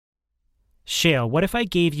Shale, what if I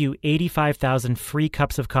gave you 85,000 free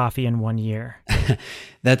cups of coffee in 1 year?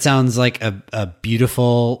 That sounds like a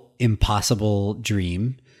beautiful, impossible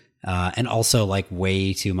dream, and also like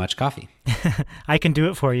way too much coffee. I can do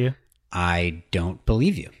it for you. I don't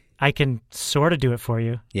believe you. I can sort of do it for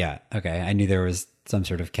you. Yeah, okay. I knew there was some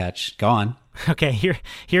sort of catch. Go on. Okay,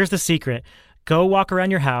 here's the secret. Go walk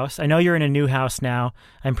around your house. I know you're in a new house now.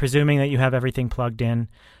 I'm presuming that you have everything plugged in.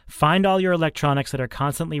 Find all your electronics that are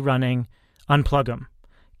constantly running. Unplug them.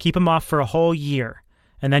 Keep them off for a whole year.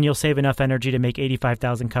 And then you'll save enough energy to make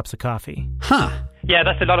 85,000 cups of coffee. Huh. Yeah,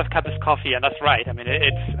 that's a lot of cups of coffee, and that's right. I mean,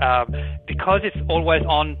 it's because it's always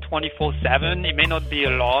on 24/7. It may not be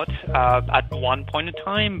a lot at one point in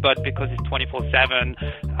time, but because it's 24/7,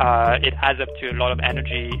 it adds up to a lot of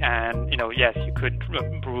energy. And yes, you could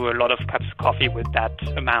brew a lot of cups of coffee with that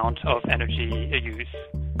amount of energy use.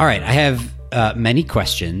 All right, I have many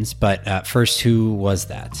questions, but first, who was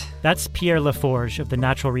that? That's Pierre Laforge of the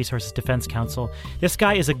Natural Resources Defense Council. This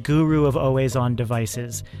guy is a guru of always-on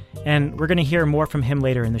devices, and we're going to hear more from him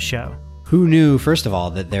later in the show. Who knew, first of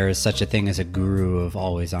all, that there is such a thing as a guru of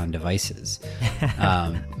always-on devices?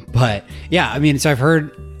 But yeah, I mean, so I've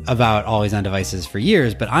heard about always-on devices for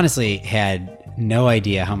years, but honestly had no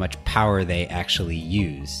idea how much power they actually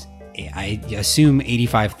use. I assume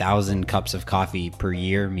 85,000 cups of coffee per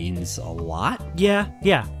year means a lot? Yeah,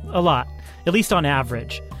 a lot, at least on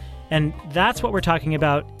average. And that's what we're talking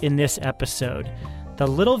about in this episode. The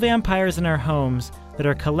little vampires in our homes that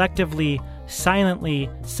are collectively, silently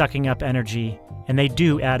sucking up energy, and they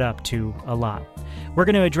do add up to a lot. We're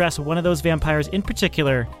going to address one of those vampires in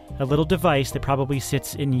particular, a little device that probably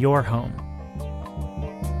sits in your home.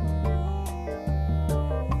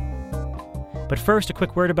 But first, a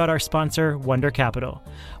quick word about our sponsor, Wunder Capital.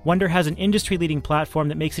 Wunder has an industry-leading platform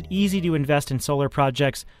that makes it easy to invest in solar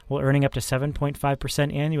projects while earning up to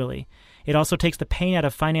 7.5% annually. It also takes the pain out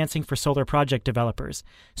of financing for solar project developers.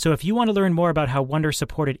 So if you want to learn more about how Wunder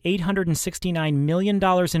supported $869 million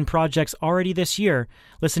in projects already this year,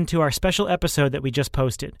 listen to our special episode that we just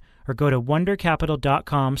posted, or go to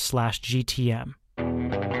wundercapital.com/GTM.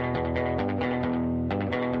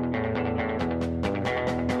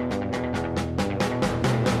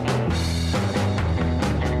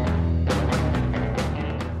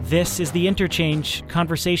 This is The Interchange,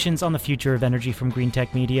 conversations on the future of energy from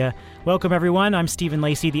Greentech Media. Welcome, everyone. I'm Stephen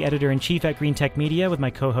Lacey, the editor-in-chief at Greentech Media, with my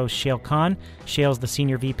co-host Shale Khan. Shale's the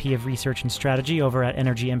Senior VP of Research and Strategy over at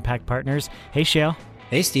Energy Impact Partners. Hey, Shale.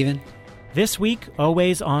 Hey, Stephen. This week,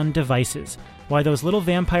 always-on devices. Why those little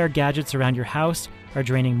vampire gadgets around your house are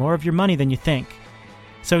draining more of your money than you think.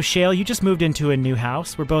 So, Shale, you just moved into a new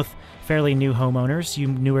house. We're both fairly new homeowners. You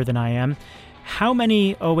newer than I am. How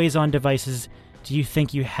many always-on devices do you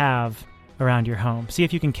think you have around your home? See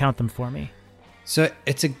if you can count them for me. So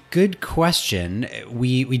it's a good question.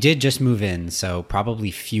 We did just move in, so probably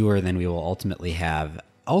fewer than we will ultimately have.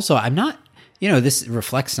 Also, I'm not, this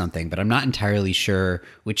reflects something, but I'm not entirely sure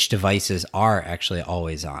which devices are actually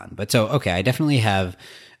always on. But so, okay, I definitely have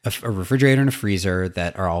a refrigerator and a freezer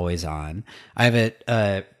that are always on. I have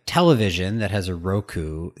a television that has a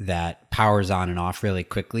Roku that powers on and off really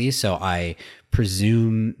quickly, so I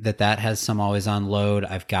presume that has some always on load.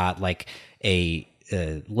 I've got like a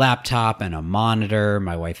laptop and a monitor.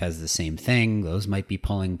 My wife has the same thing. Those might be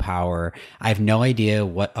pulling power. I have no idea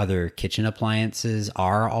what other kitchen appliances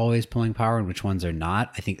are always pulling power and which ones are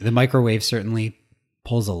not. I think the microwave certainly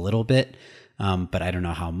pulls a little bit, but I don't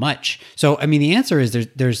know how much. So, I mean, the answer is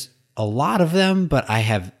there's a lot of them, but I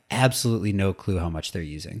have absolutely no clue how much they're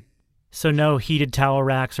using. So no heated towel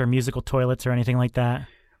racks or musical toilets or anything like that?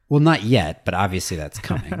 Well, not yet, but obviously that's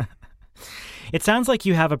coming. It sounds like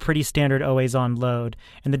you have a pretty standard always-on load,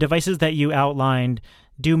 and the devices that you outlined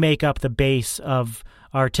do make up the base of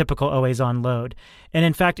our typical always-on load. And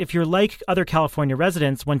in fact, if you're like other California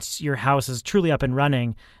residents, once your house is truly up and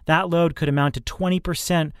running, that load could amount to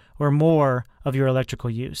 20% or more of your electrical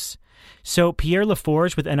use. So Pierre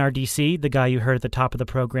Laforge with NRDC, the guy you heard at the top of the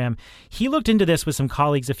program, he looked into this with some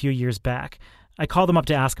colleagues a few years back. I called him up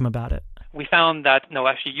to ask him about it. We found that,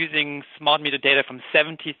 actually using smart meter data from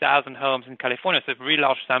 70,000 homes in California, so a really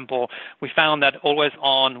large sample, we found that Always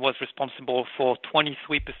On was responsible for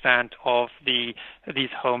 23% of these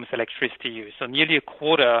homes' electricity use. So nearly a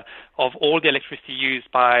quarter of all the electricity used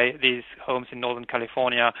by these homes in Northern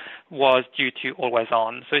California was due to Always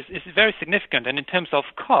On. So it's very significant. And in terms of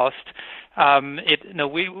cost,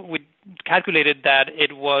 we calculated that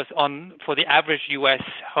it was for the average U.S.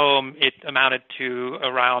 home, it amounted to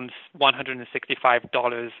around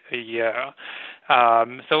 $165 a year.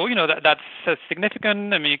 So, that's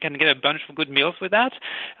significant. I mean, you can get a bunch of good meals with that.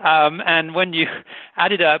 And when you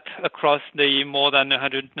add it up across the more than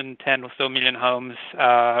 110 or so million homes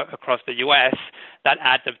across the U.S., that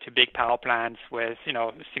adds up to big power plants with,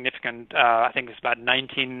 significant, I think it's about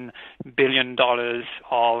 $19 billion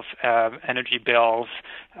of energy bills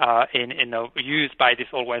used by this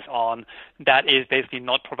always on. That is basically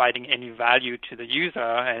not providing any value to the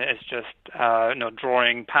user. It's just,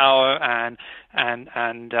 drawing power and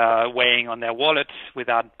weighing on their wallets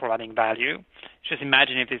without providing value. Just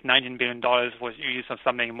imagine if this $19 billion was used on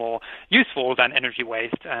something more useful than energy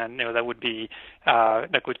waste, and that would be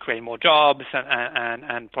that could create more jobs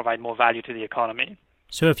and provide more value to the economy.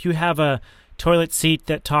 So if you have a toilet seat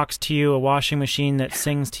that talks to you, a washing machine that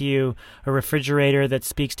sings to you, a refrigerator that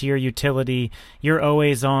speaks to your utility, your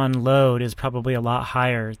always-on load is probably a lot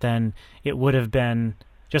higher than it would have been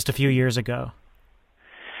just a few years ago.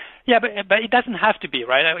 Yeah, but it doesn't have to be,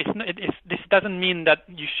 right? This doesn't mean that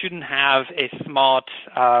you shouldn't have a smart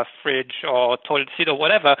fridge or toilet seat or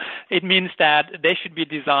whatever. It means that they should be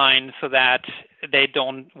designed so that they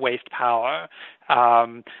don't waste power.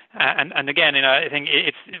 And again, I think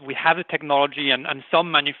we have the technology, and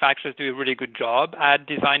some manufacturers do a really good job at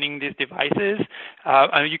designing these devices.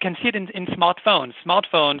 You can see it in smartphones.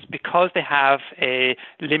 Smartphones, because they have a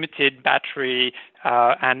limited battery,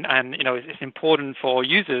 and it's important for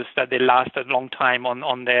users that they last a long time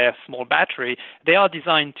on their small battery. They are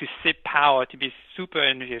designed to sip power, to be super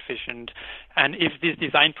energy efficient. And if these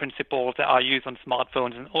design principles that are used on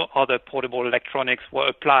smartphones and other portable electronics were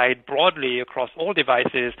applied broadly across all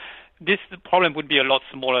devices, this problem would be a lot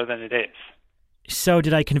smaller than it is. So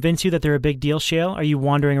did I convince you that they're a big deal, Shail? Are you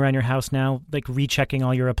wandering around your house now, like rechecking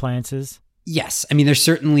all your appliances? Yes. I mean, there's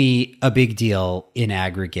certainly a big deal in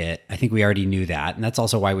aggregate. I think we already knew that. And that's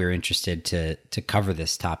also why we were interested to cover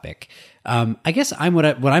this topic. I guess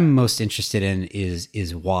what I'm most interested in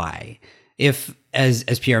is why. If, as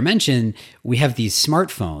Pierre mentioned, we have these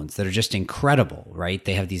smartphones that are just incredible, right?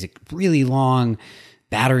 They have these really long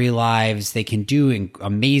battery lives. They can do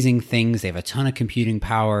amazing things. They have a ton of computing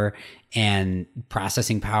power and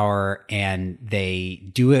processing power, and they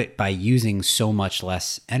do it by using so much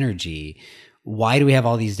less energy. Why do we have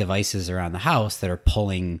all these devices around the house that are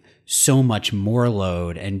pulling so much more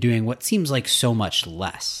load and doing what seems like so much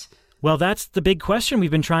less? Well, that's the big question we've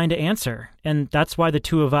been trying to answer. And that's why the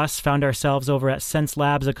two of us found ourselves over at Sense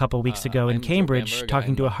Labs a couple weeks ago in Cambridge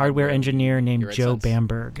talking to a hardware engineer named Joe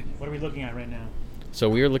Bamberg. What are we looking at right now? So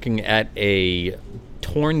we are looking at a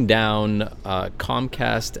torn down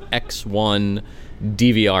Comcast X1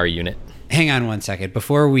 DVR unit. Hang on one second.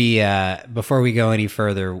 Before we go any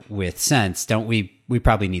further with Sense, don't we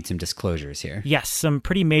probably need some disclosures here? Yes, some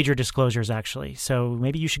pretty major disclosures, actually. So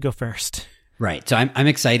maybe you should go first. Right. So I'm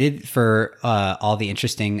excited for all the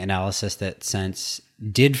interesting analysis that Sense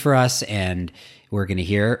did for us, and we're going to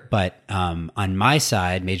hear. But on my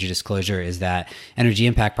side, major disclosure is that Energy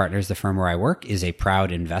Impact Partners, the firm where I work, is a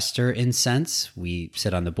proud investor in Sense. We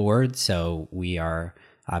sit on the board, so we are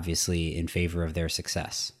obviously in favor of their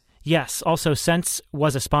success. Yes. Also, Sense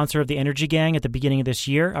was a sponsor of the Energy Gang at the beginning of this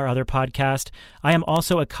year, our other podcast. I am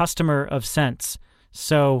also a customer of Sense.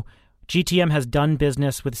 So GTM has done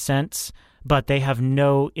business with Sense, but they have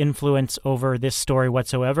no influence over this story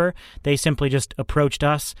whatsoever. They simply just approached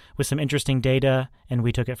us with some interesting data, and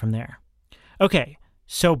we took it from there. Okay,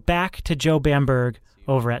 so back to Joe Bamberg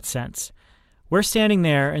over at Sense. We're standing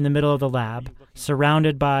there in the middle of the lab,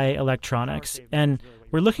 surrounded by electronics, and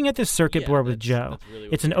we're looking at this circuit board with Joe.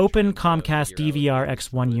 It's an open Comcast DVR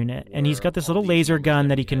X1 unit, and he's got this little laser gun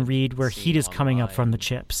that he can read where heat is coming up from the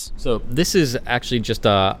chips. So this is actually just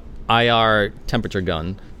a IR temperature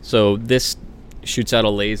gun. So this shoots out a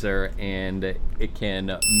laser, and it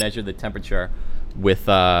can measure the temperature with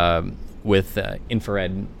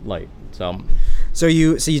infrared light. So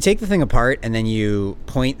you take the thing apart, and then you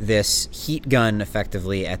point this heat gun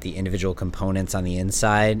effectively at the individual components on the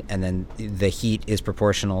inside, and then the heat is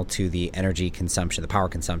proportional to the energy consumption, the power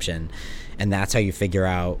consumption, and that's how you figure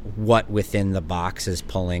out what within the box is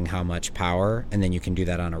pulling how much power, and then you can do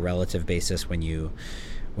that on a relative basis when you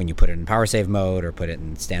put it in power save mode or put it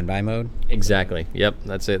in standby mode. Exactly. Yep,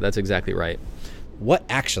 that's it. That's exactly right. What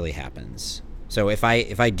actually happens? So if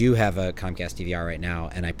I do have a Comcast DVR right now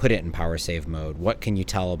and I put it in power save mode, what can you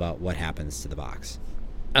tell about what happens to the box?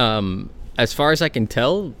 As far as I can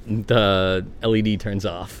tell, the LED turns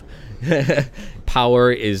off.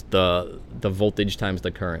 Power is the voltage times the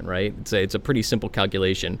current, right? It's a pretty simple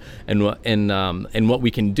calculation, and what we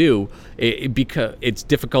can do, because it's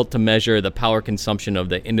difficult to measure the power consumption of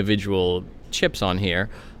the individual chips on here,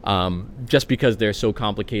 just because they're so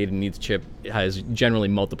complicated. And each chip has generally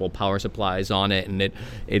multiple power supplies on it, and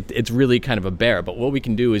it's really kind of a bear. But what we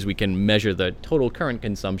can do is we can measure the total current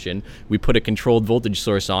consumption. We put a controlled voltage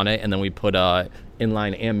source on it, and then we put a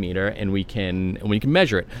inline ammeter, and we can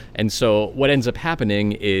measure it. And so what ends up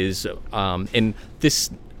happening is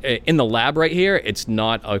in the lab right here, it's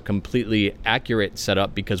not a completely accurate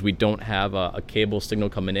setup because we don't have a cable signal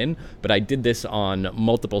coming in, but I did this on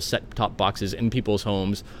multiple set-top boxes in people's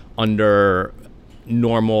homes under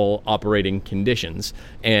normal operating conditions.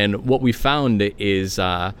 And what we found is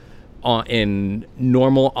in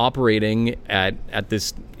normal operating at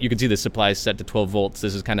this, you can see the supply is set to 12 volts.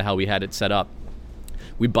 This is kind of how we had it set up.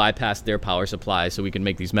 We bypassed their power supply so we can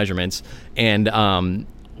make these measurements. And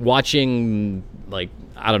watching, like,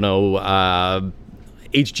 I don't know,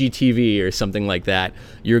 HGTV or something like that,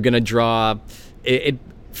 you're going to draw, it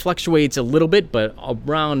fluctuates a little bit, but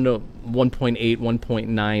around 1.8,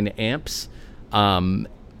 1.9 amps.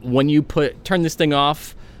 When you turn this thing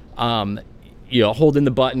off, hold in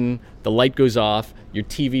the button, the light goes off, your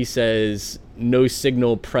TV says no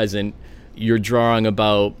signal present, you're drawing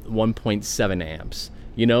about 1.7 amps.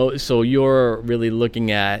 So you're really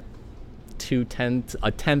looking at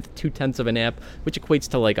 2/10 of an amp, which equates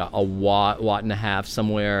to like a watt and a half,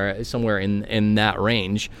 somewhere in that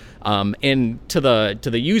range. And to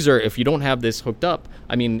the user, if you don't have this hooked up,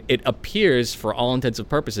 I mean, it appears for all intents and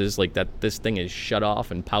purposes like that this thing is shut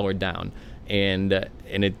off and powered down, and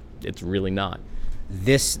it's really not.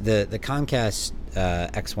 The Comcast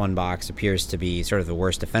X1 box appears to be sort of the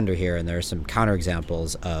worst offender here, and there are some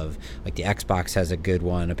counterexamples of, like, the Xbox has a good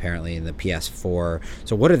one apparently, and the PS4.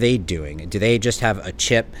 So what are they doing? Do they just have a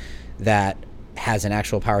chip that has an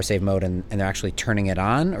actual power save mode and they're actually turning it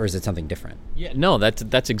on, or is it something different? Yeah, no,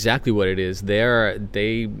 that's exactly what it is.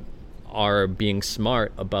 They are being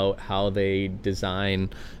smart about how they design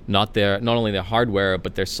not only their hardware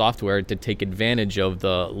but their software to take advantage of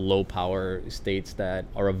the low power states that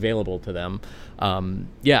are available to them.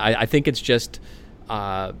 I think it's just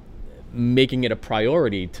making it a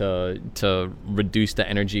priority to reduce the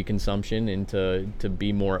energy consumption and to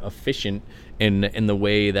be more efficient in the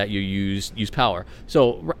way that you use power.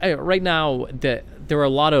 So right now there are a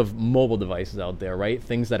lot of mobile devices out there, right?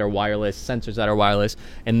 Things that are wireless, sensors that are wireless,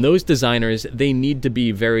 and those designers, they need to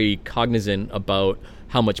be very cognizant about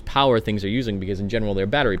how much power things are using, because in general they're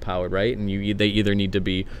battery powered, right? And they either need to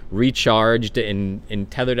be recharged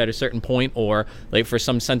and tethered at a certain point, or like for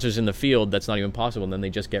some sensors in the field that's not even possible, and then they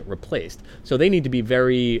just get replaced. So they need to be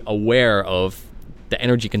very aware of the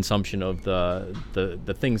energy consumption of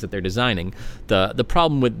the things that they're designing. The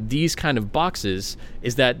problem with these kind of boxes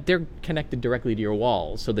is that they're connected directly to your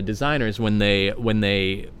walls. So the designers, when they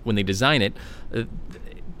design it,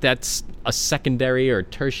 that's a secondary or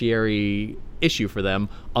tertiary issue for them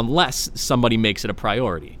unless somebody makes it a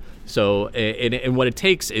priority. So and what it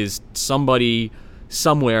takes is somebody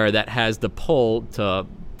somewhere that has the pull to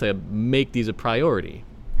make these a priority.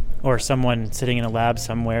 Or someone sitting in a lab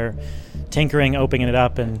somewhere, tinkering, opening it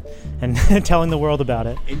up, and telling the world about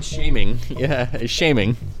it. And shaming. Yeah,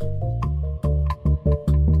 shaming.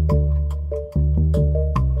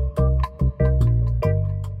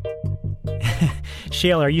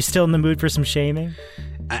 Shayle, are you still in the mood for some shaming?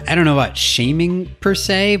 I don't know about shaming per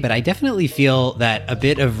se, but I definitely feel that a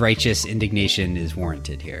bit of righteous indignation is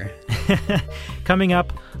warranted here. Coming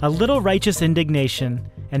up, a little righteous indignation,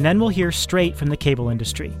 and then we'll hear straight from the cable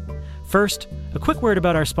industry. First, a quick word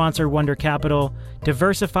about our sponsor, Wunder Capital.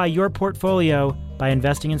 Diversify your portfolio by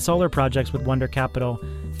investing in solar projects with Wunder Capital.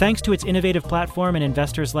 Thanks to its innovative platform and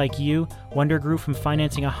investors like you, Wunder grew from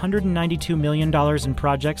financing $192 million in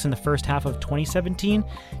projects in the first half of 2017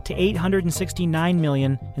 to $869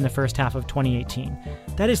 million in the first half of 2018.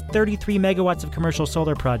 That is 33 megawatts of commercial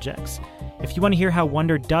solar projects. If you want to hear how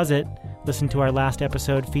Wunder does it, listen to our last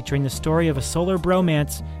episode featuring the story of a solar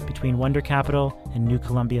bromance between Wunder Capital and New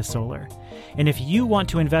Columbia Solar. And if you want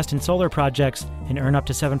to invest in solar projects and earn up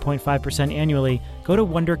to 7.5% annually, go to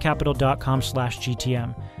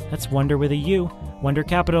wondercapital.com/GTM. That's Wunder with a U. Wunder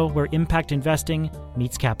Capital, where impact investing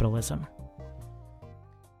meets capitalism.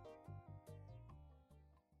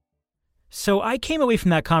 So I came away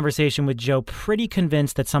from that conversation with Joe pretty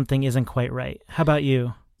convinced that something isn't quite right. How about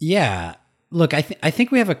you? Yeah. Look, I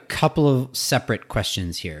think we have a couple of separate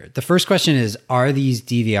questions here. The first question is, are these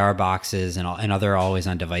DVR boxes and other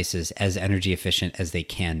always-on devices as energy efficient as they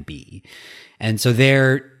can be? And so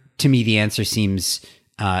there, to me, the answer seems,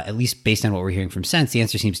 at least based on what we're hearing from Sense, the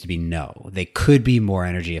answer seems to be no. They could be more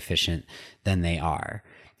energy efficient than they are.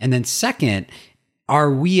 And then second, are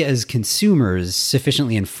we as consumers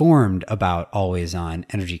sufficiently informed about always-on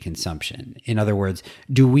energy consumption? In other words,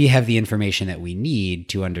 do we have the information that we need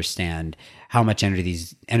to understand how much energy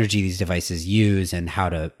these devices use and how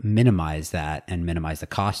to minimize that and minimize the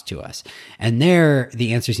cost to us? And there,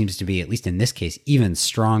 the answer seems to be, at least in this case, even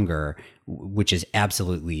stronger, which is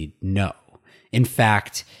absolutely no. In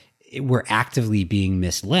fact, we're actively being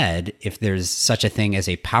misled if there's such a thing as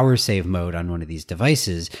a power save mode on one of these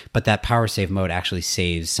devices, but that power save mode actually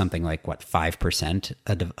saves something like 5%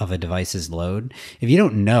 of a device's load. If you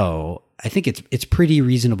don't know, I think it's pretty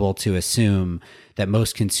reasonable to assume that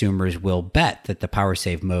most consumers will bet that the power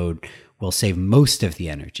save mode will save most of the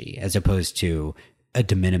energy as opposed to a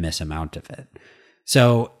de minimis amount of it.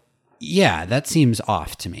 So yeah, that seems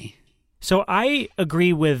off to me. So I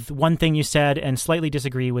agree with one thing you said and slightly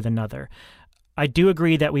disagree with another. I do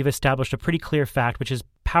agree that we've established a pretty clear fact, which is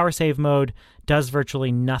power save mode does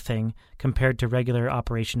virtually nothing compared to regular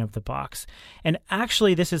operation of the box. And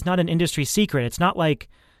actually, this is not an industry secret. It's not like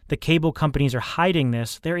the cable companies are hiding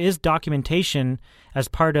this. There is documentation as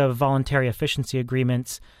part of voluntary efficiency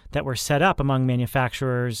agreements that were set up among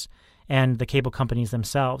manufacturers and the cable companies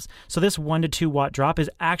themselves. So this 1 to 2 watt drop is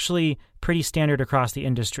actually pretty standard across the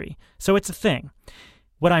industry. So it's a thing.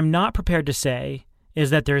 What I'm not prepared to say is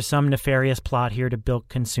that there's some nefarious plot here to bilk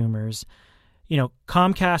consumers.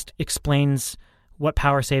 Comcast explains what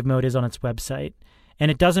power save mode is on its website,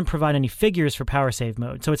 and it doesn't provide any figures for power save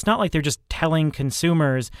mode. So it's not like they're just telling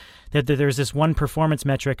consumers that there's this one performance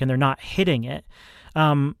metric and they're not hitting it.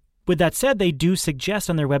 With that said, they do suggest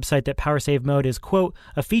on their website that power save mode is, quote,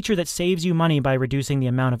 a feature that saves you money by reducing the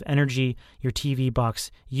amount of energy your TV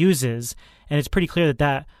box uses. And it's pretty clear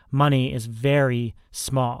that money is very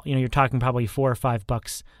small. You're talking probably $4 or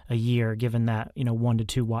 $5 a year, given that, 1 to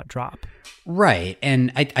 2 watt drop. Right.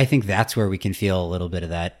 And I think that's where we can feel a little bit of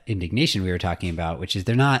that indignation we were talking about, which is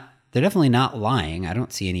they're definitely not lying. I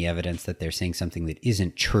don't see any evidence that they're saying something that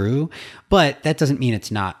isn't true, but that doesn't mean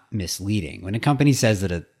it's not misleading. When a company says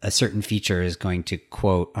that a certain feature is going to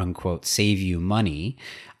quote unquote save you money,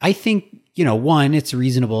 I think, one, it's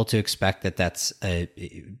reasonable to expect that that's a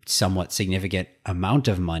somewhat significant amount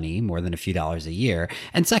of money, more than a few dollars a year.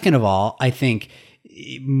 And second of all, I think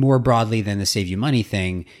more broadly than the save you money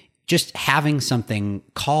thing, just having something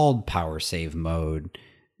called power save mode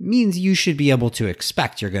means you should be able to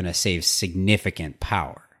expect you're going to save significant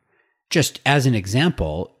power. Just as an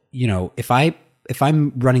example, if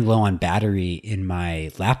I'm running low on battery in my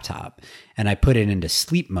laptop and I put it into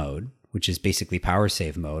sleep mode, which is basically power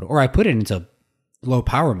save mode, or I put it into low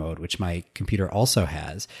power mode, which my computer also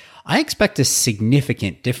has, I expect a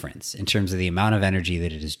significant difference in terms of the amount of energy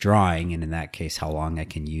that it is drawing, and in that case, how long I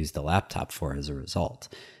can use the laptop for as a result.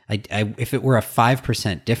 If it were a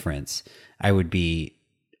 5% difference, I would be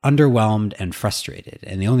underwhelmed and frustrated.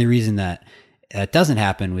 And the only reason that doesn't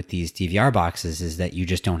happen with these DVR boxes is that you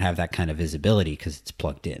just don't have that kind of visibility because it's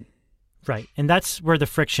plugged in. Right. And that's where the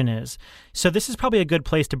friction is. So this is probably a good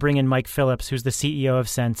place to bring in Mike Phillips, who's the CEO of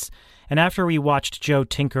Sense. And after we watched Joe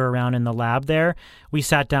tinker around in the lab there, we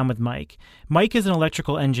sat down with Mike. Mike is an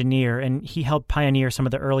electrical engineer, and he helped pioneer some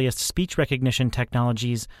of the earliest speech recognition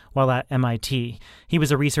technologies while at MIT. He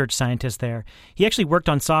was a research scientist there. He actually worked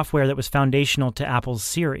on software that was foundational to Apple's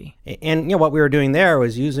Siri. And what we were doing there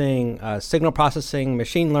was using signal processing,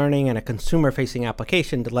 machine learning, and a consumer-facing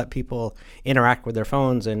application to let people interact with their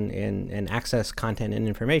phones and access content and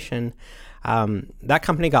information. That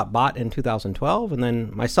company got bought in 2012, and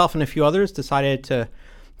then myself and a few others decided to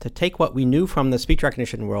take what we knew from the speech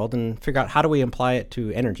recognition world and figure out how do we apply it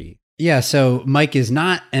to energy. Yeah, so Mike is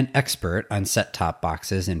not an expert on set-top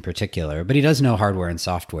boxes in particular, but he does know hardware and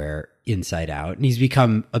software inside out, and he's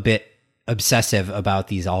become a bit obsessive about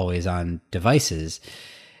these always-on devices.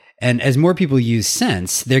 And as more people use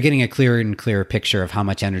Sense, they're getting a clearer and clearer picture of how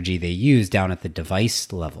much energy they use down at the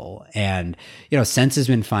device level. And, Sense has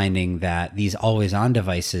been finding that these always-on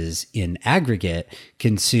devices in aggregate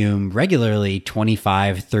consume regularly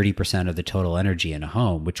 25-30% of the total energy in a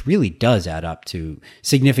home, which really does add up to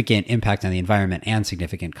significant impact on the environment and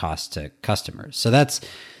significant cost to customers. So that's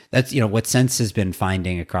what Sense has been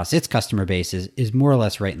finding across its customer base is more or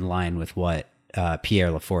less right in line with what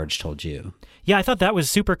Pierre Laforge told you. Yeah, I thought that was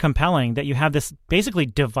super compelling that you have this basically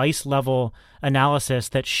device-level analysis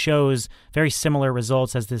that shows very similar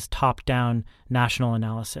results as this top-down national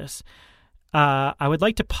analysis. I would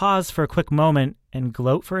like to pause for a quick moment and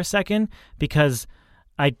gloat for a second because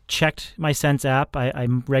I checked my Sense app. I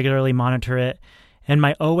regularly monitor it, and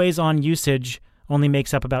my always-on usage only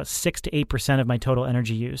makes up about 6 to 8% of my total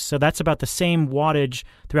energy use. So that's about the same wattage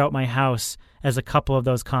throughout my house as a couple of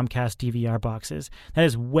those Comcast DVR boxes. That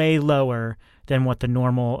is way lower than what the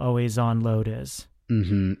normal always-on load is.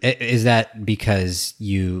 Mm-hmm. Is that because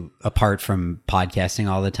you, apart from podcasting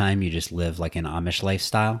all the time, you just live like an Amish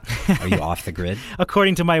lifestyle? Are you off the grid?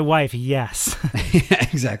 According to my wife, yes. Yeah,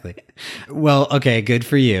 exactly. Well, okay, good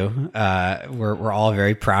for you. We're all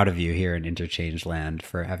very proud of you here in Interchange Land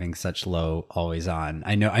for having such low always on.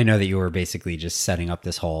 I know that you were basically just setting up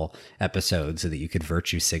this whole episode so that you could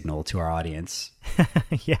virtue signal to our audience.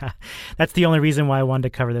 Yeah, that's the only reason why I wanted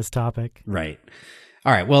to cover this topic. Right.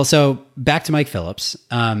 All right. Well, so back to Mike Phillips.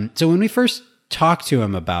 So when we first talked to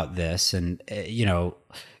him about this and,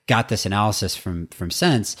 got this analysis from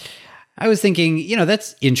Sense, I was thinking,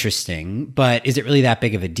 that's interesting, but is it really that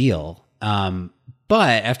big of a deal?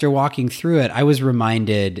 But after walking through it, I was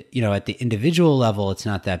reminded, at the individual level, it's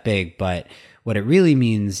not that big, but what it really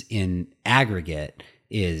means in aggregate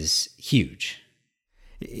is huge.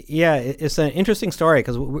 Yeah, it's an interesting story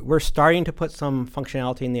because we're starting to put some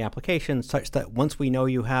functionality in the application such that once we know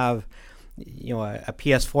you have, a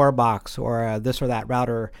PS4 box or this or that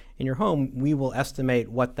router in your home, we will estimate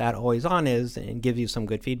what that always on is and give you some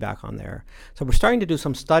good feedback on there. So we're starting to do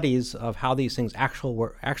some studies of how these things actually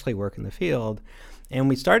work in the field. And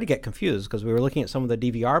we started to get confused because we were looking at some of the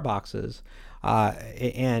DVR boxes.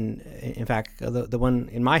 And in fact, the one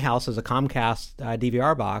in my house is a Comcast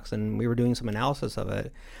DVR box, and we were doing some analysis of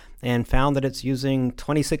it and found that it's using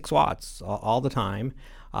 26 watts all the time.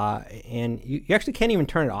 And you actually can't even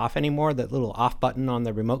turn it off anymore. That little off button on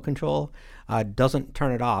the remote control doesn't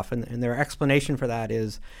turn it off. And their explanation for that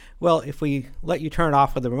is, well, if we let you turn it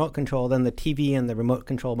off with the remote control, then the TV and the remote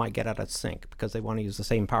control might get out of sync because they want to use the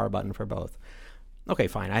same power button for both. Okay,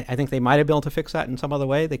 fine. I think they might have been able to fix that in some other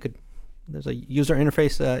way. There's a user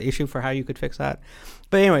interface issue for how you could fix that.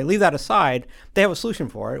 But anyway, leave that aside. They have a solution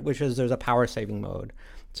for it, which is there's a power saving mode.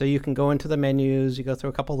 So you can go into the menus, you go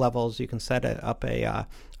through a couple levels, you can set it up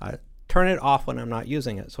turn it off when I'm not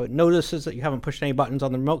using it. So it notices that you haven't pushed any buttons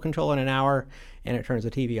on the remote control in an hour, and it turns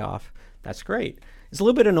the TV off. That's great. It's a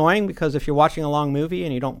little bit annoying because if you're watching a long movie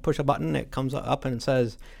and you don't push a button, it comes up and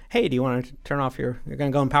says, hey, do you want to turn off you're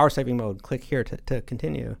going to go in power saving mode. Click here to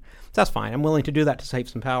continue. So that's fine. I'm willing to do that to save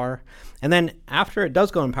some power. And then after it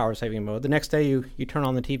does go in power saving mode, the next day you turn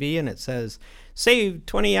on the TV and it says, save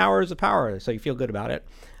 20 hours of power. So you feel good about it.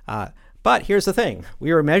 But here's the thing.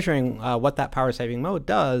 We were measuring what that power saving mode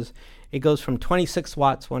does. It goes from 26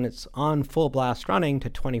 watts when it's on full blast running to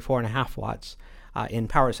 24.5 watts in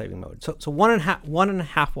power saving mode. So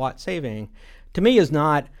 1.5 watt saving to me was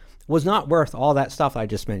not worth all that stuff I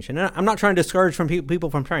just mentioned. And I'm not trying to discourage from people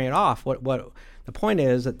from turning it off. What the point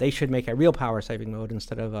is that they should make a real power saving mode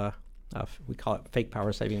instead of we call it fake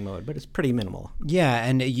power saving mode, but it's pretty minimal. Yeah,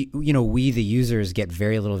 and we the users get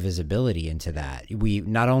very little visibility into that. We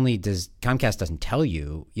not only Comcast doesn't tell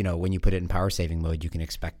you, when you put it in power saving mode, you can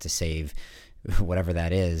expect to save whatever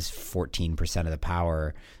that is, 14% of the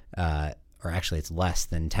power, or actually it's less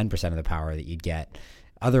than 10% of the power that you'd get.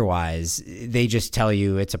 Otherwise, they just tell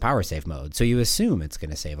you it's a power save mode. So you assume it's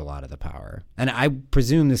going to save a lot of the power. And I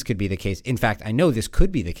presume this could be the case. In fact, I know this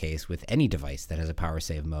could be the case with any device that has a power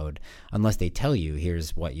save mode, unless they tell you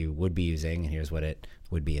here's what you would be using and here's what it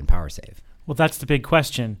would be in power save. Well, that's the big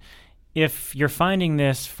question. If you're finding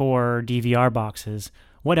this for DVR boxes,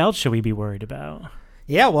 what else should we be worried about?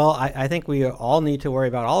 Yeah, well, I think we all need to worry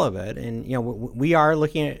about all of it. And, we are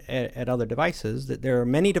looking at other devices. That there are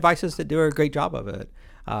many devices that do a great job of it.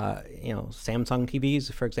 Samsung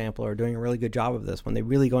TVs, for example, are doing a really good job of this. When they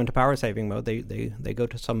really go into power saving mode, they go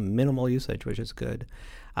to some minimal usage, which is good.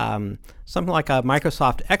 Something like a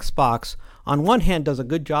Microsoft Xbox, on one hand, does a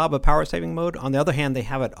good job of power saving mode. On the other hand, they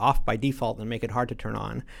have it off by default and make it hard to turn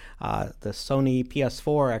on. The Sony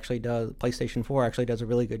PlayStation 4 actually does a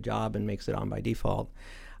really good job and makes it on by default.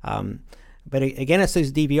 But again, it's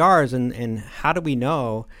these DVRs, and how do we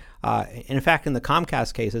know? And in fact, in the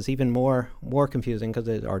Comcast case, it's even more confusing because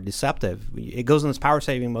they are deceptive. It goes in this power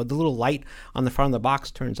saving mode. The little light on the front of the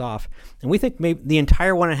box turns off. And we think maybe the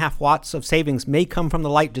entire 1.5 watts of savings may come from the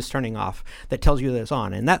light just turning off that tells you that it's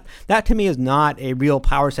on. And that to me is not a real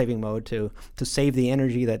power saving mode to save the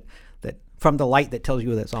energy that from the light that tells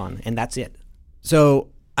you that it's on. And that's it. So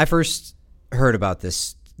I first heard about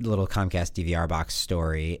this little Comcast DVR box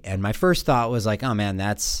story, and my first thought was like, oh man,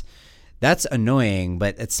 that's annoying,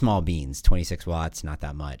 but it's small beans, 26 watts, not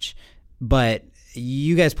that much. But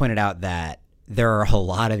you guys pointed out that there are a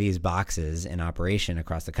lot of these boxes in operation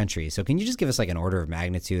across the country. So can you just give us like an order of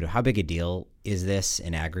magnitude of how big a deal is this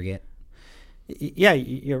in aggregate? Yeah,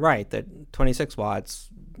 you're right that 26 watts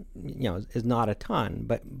is not a ton.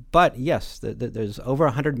 But yes, there's over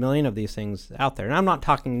 100 million of these things out there. And I'm not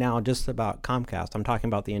talking now just about Comcast. I'm talking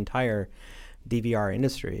about the entire DVR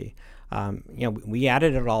industry. We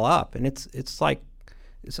added it all up, and it's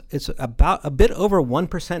about a bit over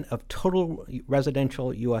 1% of total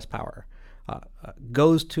residential U.S. power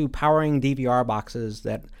goes to powering DVR boxes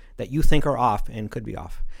that you think are off and could be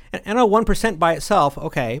off. And I know 1% by itself,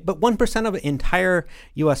 okay, but 1% of entire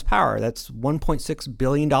U.S. power, that's $1.6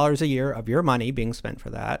 billion a year of your money being spent for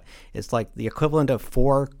that. It's like the equivalent of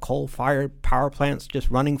 4 coal-fired power plants just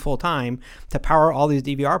running full time to power all these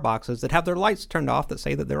DVR boxes that have their lights turned off that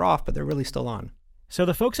say that they're off, but they're really still on. So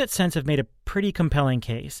the folks at Sense have made a pretty compelling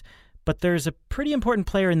case, but there's a pretty important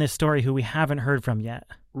player in this story who we haven't heard from yet.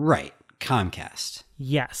 Right, Comcast.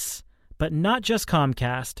 Yes, but not just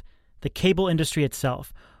Comcast, the cable industry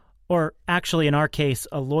itself. Or actually, in our case,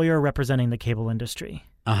 a lawyer representing the cable industry.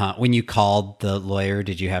 When you called the lawyer,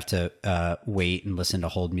 did you have to wait and listen to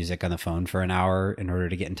hold music on the phone for an hour in order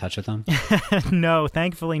to get in touch with them? No,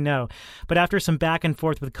 thankfully no. But after some back and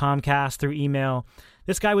forth with Comcast through email,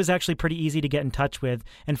 this guy was actually pretty easy to get in touch with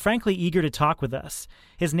and frankly eager to talk with us.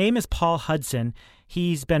 His name is Paul Hudson.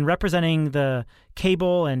 He's been representing the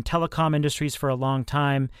cable and telecom industries for a long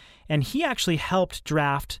time, and he actually helped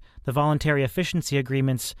draft the voluntary efficiency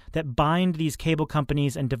agreements that bind these cable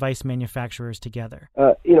companies and device manufacturers together.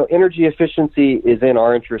 Energy efficiency is in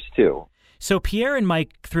our interest too. So Pierre and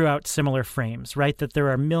Mike threw out similar frames, right? That there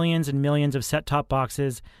are millions and millions of set-top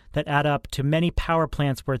boxes that add up to many power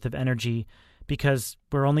plants worth of energy because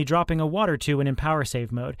we're only dropping a watt or two in power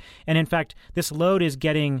save mode. And in fact, this load is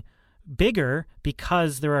getting bigger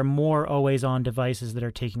because there are more always-on devices that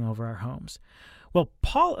are taking over our homes. Well,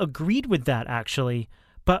 Paul agreed with that, actually.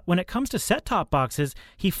 But when it comes to set-top boxes,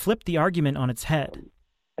 he flipped the argument on its head.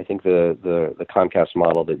 I think the Comcast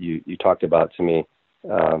model that you talked about to me,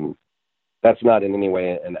 that's not in any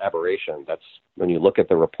way an aberration. That's, when you look at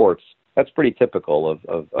the reports, that's pretty typical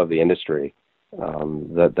of the industry,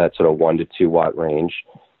 that sort of 1 to 2 watt range.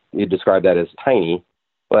 You describe that as tiny,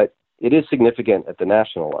 but it is significant at the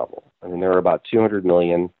national level. I mean, there are about 200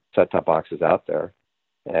 million set-top boxes out there,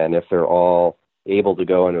 and if they're all able to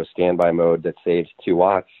go into a standby mode that saves 2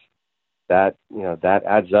 watts, that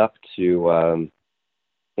adds up to I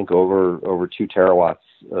think over 2 terawatts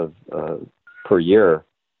of per year,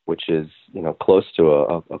 which is close to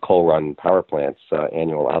a coal run power plant's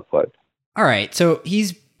annual output. All right, so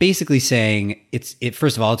he's basically saying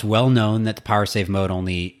first of all, it's well known that the power save mode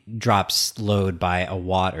only drops load by a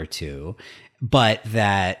watt or two, but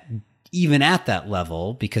that even at that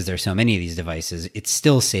level, because there's so many of these devices, it's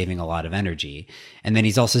still saving a lot of energy. And then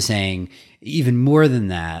he's also saying even more than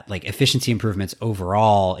that, like efficiency improvements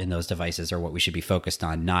overall in those devices are what we should be focused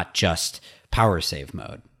on, not just power save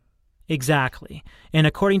mode. Exactly. And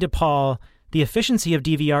according to Paul, the efficiency of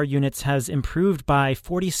DVR units has improved by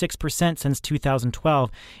 46% since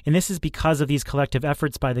 2012, and this is because of these collective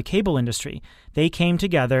efforts by the cable industry. They came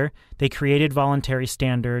together, they created voluntary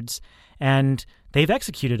standards, and they've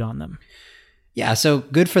executed on them. Yeah, so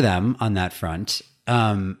good for them on that front.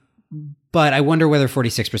 But I wonder whether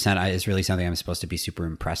 46% is really something I'm supposed to be super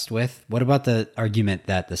impressed with. What about the argument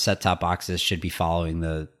that the set-top boxes should be following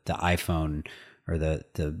the iPhone or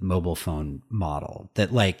the mobile phone model?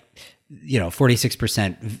 That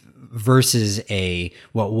 46% versus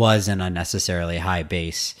what was an unnecessarily high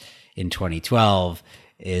base in 2012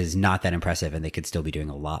 is not that impressive, and they could still be doing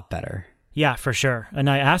a lot better. Yeah, for sure. And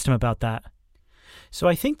I asked him about that. So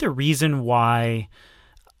I think the reason why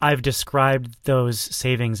I've described those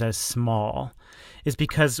savings as small is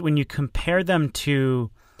because when you compare them to,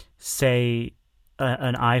 say,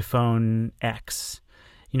 an iPhone X,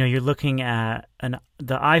 you're looking at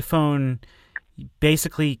the iPhone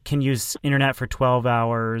basically can use internet for 12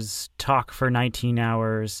 hours, talk for 19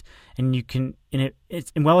 hours, and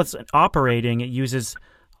while it's operating, it uses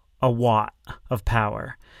a watt of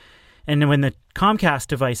power. And when the Comcast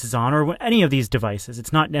device is on, or any of these devices,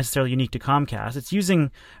 it's not necessarily unique to Comcast, it's using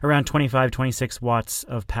around 25, 26 watts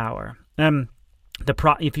of power.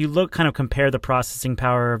 If you compare the processing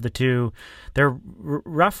power of the two, they're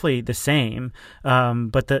roughly the same.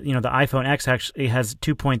 But the iPhone X actually has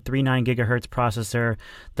 2.39 gigahertz processor.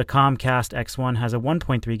 The Comcast X1 has a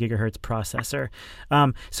 1.3 gigahertz processor.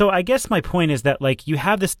 So I guess my point is that you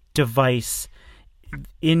have this device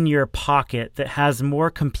in your pocket that has more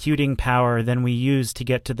computing power than we use to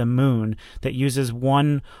get to the moon, that uses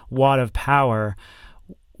 1 watt of power.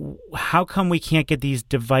 How come we can't get these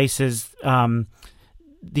devices,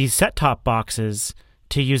 these set-top boxes,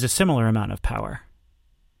 to use a similar amount of power?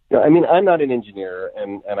 I mean, I'm not an engineer,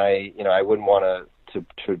 and I wouldn't want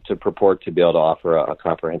to purport to be able to offer a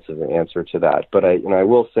comprehensive answer to that. But I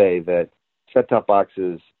will say that set-top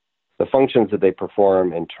boxes, the functions that they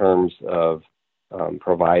perform in terms of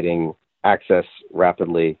providing access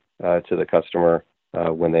rapidly to the customer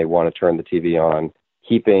when they want to turn the TV on,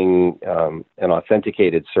 keeping an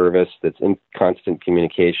authenticated service that's in constant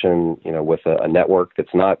communication, with a network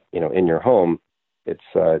that's not, in your home,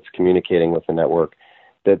 it's communicating with the network.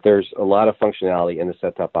 That there's a lot of functionality in the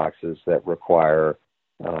set-top boxes that require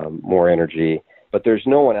more energy, but there's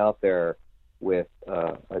no one out there with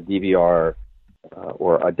a DVR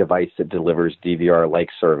or a device that delivers DVR-like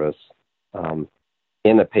service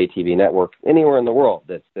in a pay TV network anywhere in the world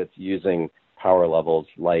that's using power levels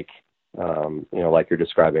like you're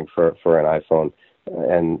describing for an iPhone.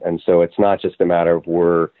 And so it's not just a matter of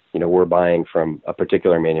we're buying from a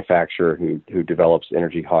particular manufacturer who develops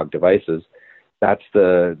energy hog devices. That's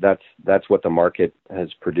what the market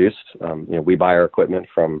has produced. We buy our equipment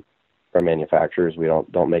from manufacturers. We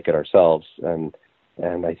don't make it ourselves. And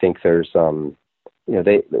I think there's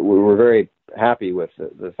we're very happy with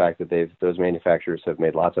the fact that those manufacturers have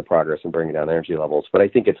made lots of progress in bringing down energy levels. But I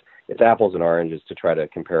think it's apples and oranges to try to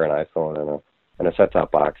compare an iPhone and a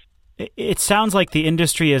set-top box. It sounds like the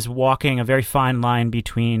industry is walking a very fine line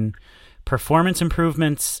between performance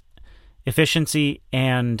improvements, efficiency,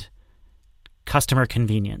 and customer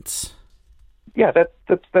convenience. Yeah,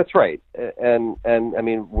 that's right. And I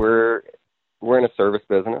mean, we're in a service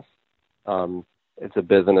business. It's a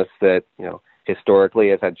business that, historically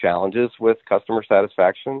has had challenges with customer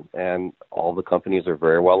satisfaction, and all the companies are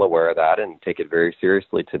very well aware of that and take it very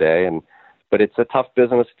seriously today. But it's a tough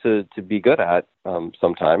business to be good at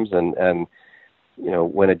sometimes. And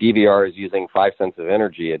when a DVR is using 5 cents of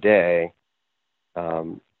energy a day,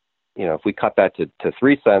 if we cut that to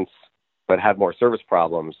 3 cents, but had more service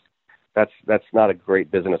problems, that's not a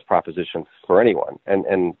great business proposition for anyone.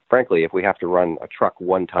 And frankly, if we have to run a truck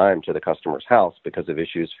one time to the customer's house because of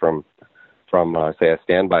issues from say a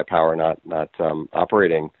standby power not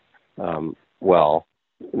operating well,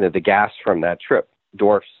 the gas from that trip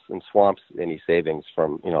dwarfs and swamps any savings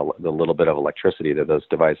from the little bit of electricity that those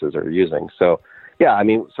devices are using. So yeah, I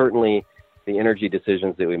mean, certainly the energy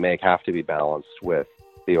decisions that we make have to be balanced with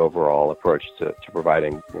the overall approach to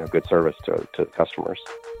providing good service to customers.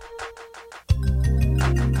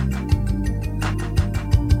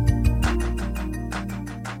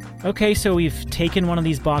 Okay, so we've taken one of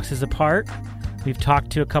these boxes apart. We've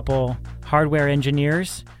talked to a couple hardware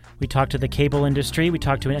engineers. We talked to the cable industry. We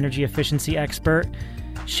talked to an energy efficiency expert.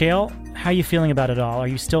 Shayle, how are you feeling about it all? Are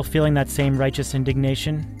you still feeling that same righteous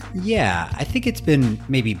indignation? Yeah, I think it's been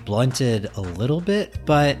maybe blunted a little bit,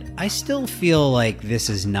 but I still feel like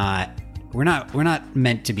this is not... We're not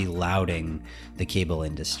meant to be lauding the cable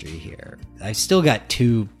industry here. I still got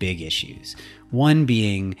two big issues. One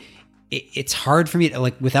being, it's hard for me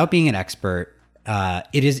to, without being an expert,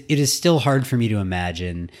 it is still hard for me to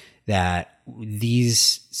imagine that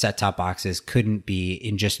these set-top boxes couldn't be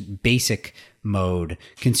in just basic mode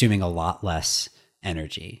consuming a lot less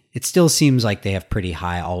energy. It still seems like they have pretty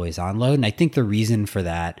high always-on load, and I think the reason for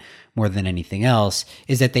that, more than anything else,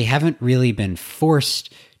 is that they haven't really been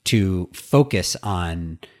forced to focus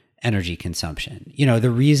on energy consumption. The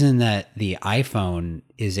reason that the iPhone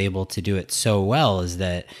is able to do it so well is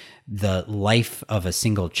that the life of a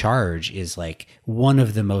single charge is one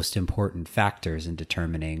of the most important factors in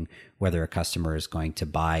determining whether a customer is going to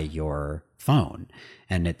buy your phone.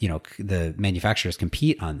 And the manufacturers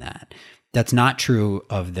compete on that. That's not true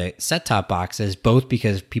of the set-top boxes, both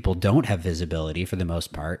because people don't have visibility for the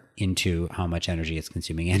most part into how much energy it's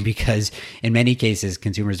consuming, and because in many cases,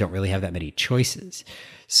 consumers don't really have that many choices.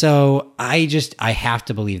 So I have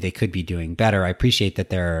to believe they could be doing better. I appreciate that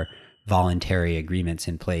there are voluntary agreements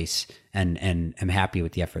in place, and I'm happy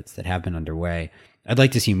with the efforts that have been underway. I'd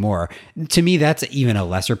like to see more. To me, that's even a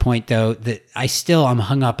lesser point, though, that I'm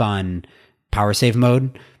hung up on power save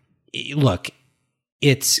mode. Look,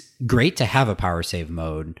 it's great to have a power save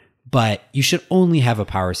mode, but you should only have a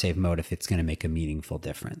power save mode if it's going to make a meaningful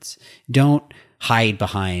difference. Don't hide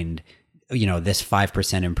behind, this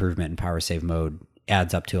 5% improvement in power save mode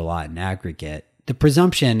adds up to a lot in aggregate. The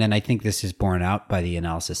presumption, and I think this is borne out by the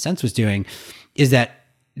analysis Sense was doing, is that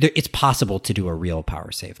it's possible to do a real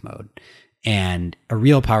power save mode. And a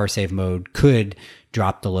real power save mode could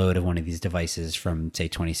drop the load of one of these devices from, say,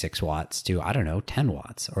 26 watts to, 10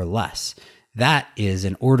 watts or less. That is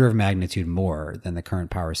an order of magnitude more than the current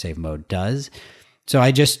power save mode does. So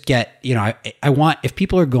I just get, I want, if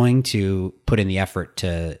people are going to put in the effort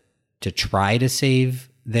to try to save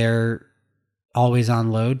their always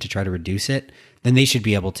on load, to try to reduce it, then they should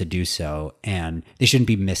be able to do so. And they shouldn't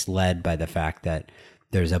be misled by the fact that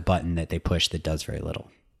there's a button that they push that does very little.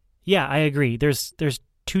 Yeah, I agree. There's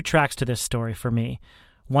two tracks to this story for me.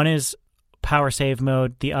 One is power save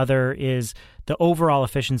mode. The other is the overall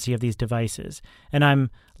efficiency of these devices. And I'm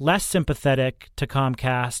less sympathetic to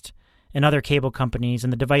Comcast and other cable companies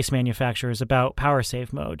and the device manufacturers about power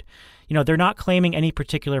save mode. You know, they're not claiming any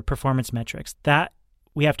particular performance metrics. That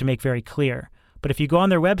we have to make very clear. But if you go on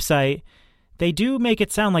their website, they do make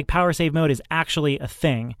it sound like power save mode is actually a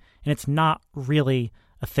thing, and it's not really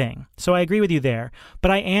a thing. So I agree with you there.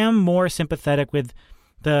 But I am more sympathetic with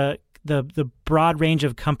the broad range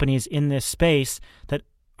of companies in this space that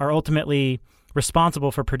are ultimately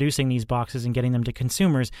responsible for producing these boxes and getting them to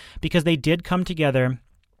consumers, because they did come together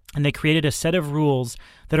and they created a set of rules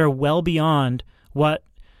that are well beyond what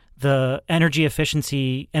the energy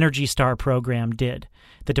efficiency Energy Star program did.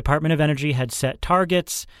 The Department of Energy had set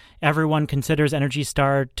targets. Everyone considers Energy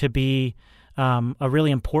Star to be a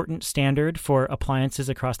really important standard for appliances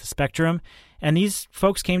across the spectrum. And these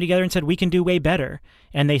folks came together and said, we can do way better.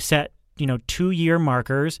 And they set, 2-year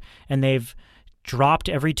markers, and they've dropped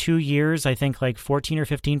every 2 years, I think like 14 or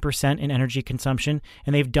 15% in energy consumption,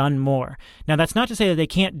 and they've done more. Now, that's not to say that they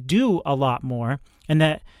can't do a lot more and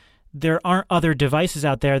that there aren't other devices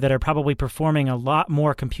out there that are probably performing a lot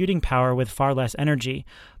more computing power with far less energy.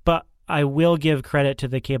 But I will give credit to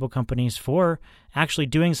the cable companies for actually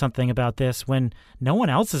doing something about this when no one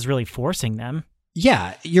else is really forcing them.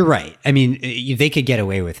 Yeah, you're right. I mean, they could get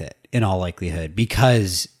away with it in all likelihood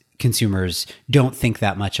because consumers don't think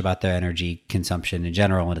that much about their energy consumption in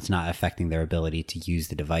general, and it's not affecting their ability to use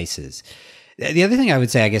the devices. The other thing I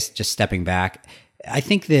would say, I guess, just stepping back, I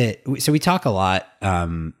think that, so we talk a lot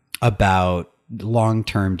about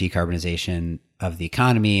long-term decarbonization of the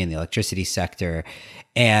economy and the electricity sector,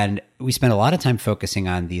 and we spend a lot of time focusing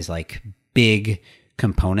on these like big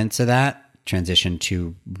components of that, transition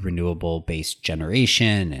to renewable-based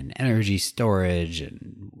generation and energy storage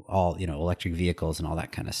and all, electric vehicles and all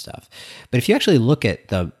that kind of stuff. But if you actually look at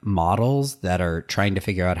the models that are trying to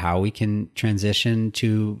figure out how we can transition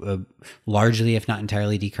to a largely, if not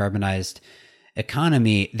entirely, decarbonized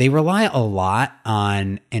economy, they rely a lot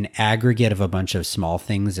on an aggregate of a bunch of small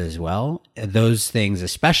things as well. Those things,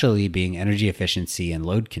 especially being energy efficiency and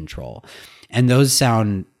load control. And those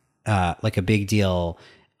sound like a big deal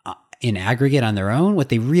in aggregate on their own. What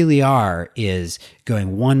they really are is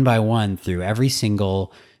going one by one through every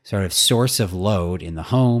single sort of source of load in the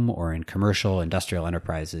home or in commercial industrial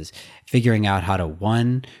enterprises, figuring out how to,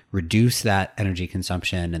 1, reduce that energy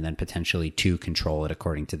consumption, and then potentially 2, control it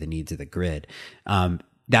according to the needs of the grid.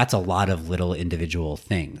 That's a lot of little individual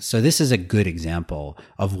things. So this is a good example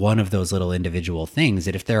of one of those little individual things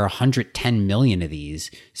that if there are 110 million of these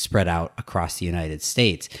spread out across the United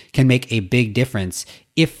States, can make a big difference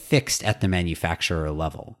if fixed at the manufacturer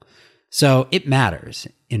level. So it matters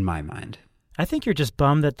in my mind. I think you're just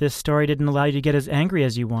bummed that this story didn't allow you to get as angry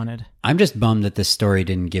as you wanted. I'm just bummed that this story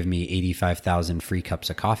didn't give me 85,000 free cups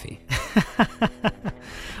of coffee.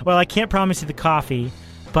 Well, I can't promise you the coffee,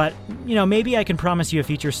 but, maybe I can promise you a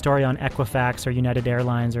future story on Equifax or United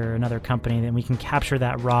Airlines or another company, and we can capture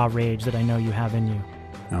that raw rage that I know you have in you.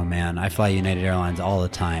 Oh man, I fly United Airlines all the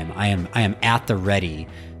time. I am at the ready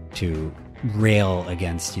to rail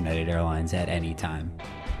against United Airlines at any time.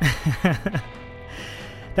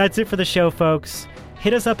 That's it for the show, folks.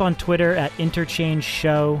 Hit us up on Twitter at Interchange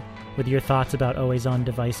Show with your thoughts about always-on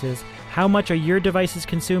devices. How much are your devices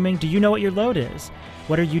consuming? Do you know what your load is?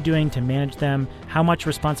 What are you doing to manage them? How much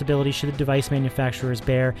responsibility should the device manufacturers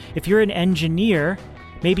bear? If you're an engineer,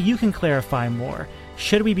 maybe you can clarify more.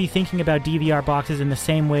 Should we be thinking about DVR boxes in the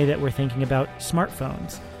same way that we're thinking about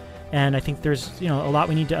smartphones? And I think there's a lot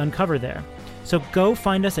we need to uncover there. So go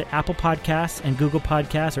find us at Apple Podcasts and Google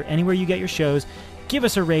Podcasts or anywhere you get your shows. Give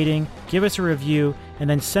us a rating, give us a review, and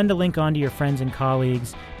then send a link on to your friends and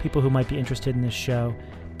colleagues, people who might be interested in this show.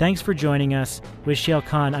 Thanks for joining us. With Shayle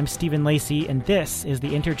Kann, I'm Stephen Lacey, and this is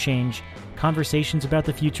The Interchange, conversations about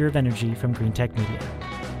the future of energy from Greentech Media.